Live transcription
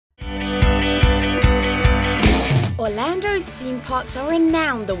Orlando's theme parks are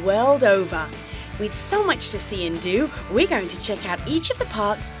renowned the world over. With so much to see and do, we're going to check out each of the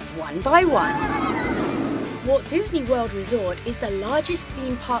parks one by one. Walt Disney World Resort is the largest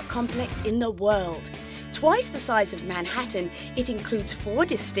theme park complex in the world. Twice the size of Manhattan, it includes 4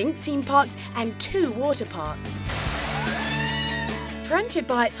 distinct theme parks and 2 water parks. Fronted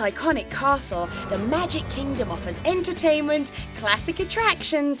by its iconic castle, the Magic Kingdom offers entertainment, classic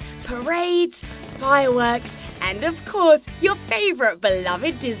attractions, parades, fireworks, and of course, your favourite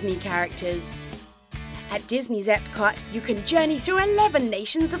beloved Disney characters. At Disney's Epcot, you can journey through 11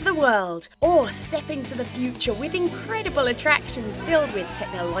 nations of the world, or step into the future with incredible attractions filled with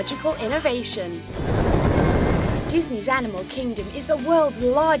technological innovation. Disney's Animal Kingdom is the world's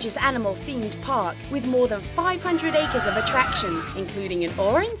largest animal-themed park, with more than 500 acres of attractions, including an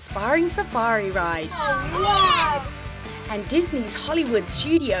awe-inspiring safari ride. Wow! And Disney's Hollywood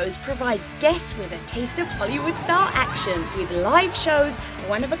Studios provides guests with a taste of Hollywood-style action, with live shows,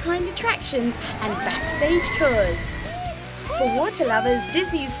 one-of-a-kind attractions, and backstage tours. For water lovers,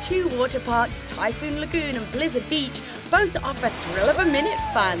 Disney's 2 water parks, Typhoon Lagoon and Blizzard Beach, both offer thrill-of-a-minute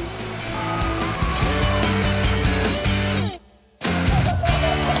fun.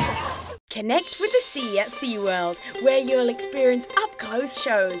 Connect with the sea at SeaWorld, where you'll experience up-close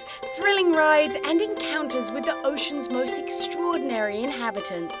shows, thrilling rides and encounters with the ocean's most extraordinary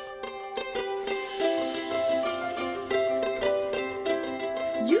inhabitants.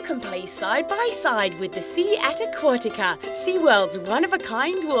 You can play side by side with the sea at Aquatica, SeaWorld's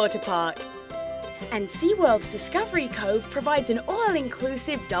one-of-a-kind water park. And SeaWorld's Discovery Cove provides an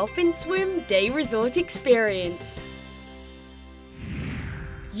all-inclusive dolphin swim day resort experience.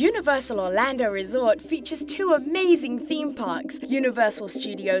 Universal Orlando Resort features 2 amazing theme parks, Universal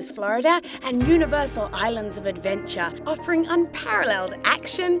Studios Florida and Universal Islands of Adventure, offering unparalleled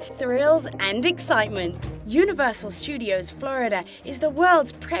action, thrills and excitement. Universal Studios Florida is the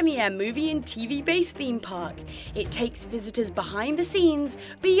world's premier movie and TV-based theme park. It takes visitors behind the scenes,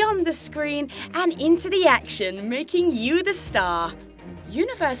 beyond the screen and into the action, making you the star.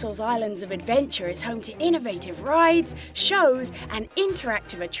 Universal's Islands of Adventure is home to innovative rides, shows and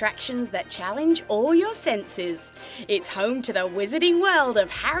interactive attractions that challenge all your senses. It's home to the wizarding world of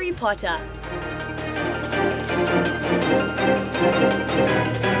Harry Potter.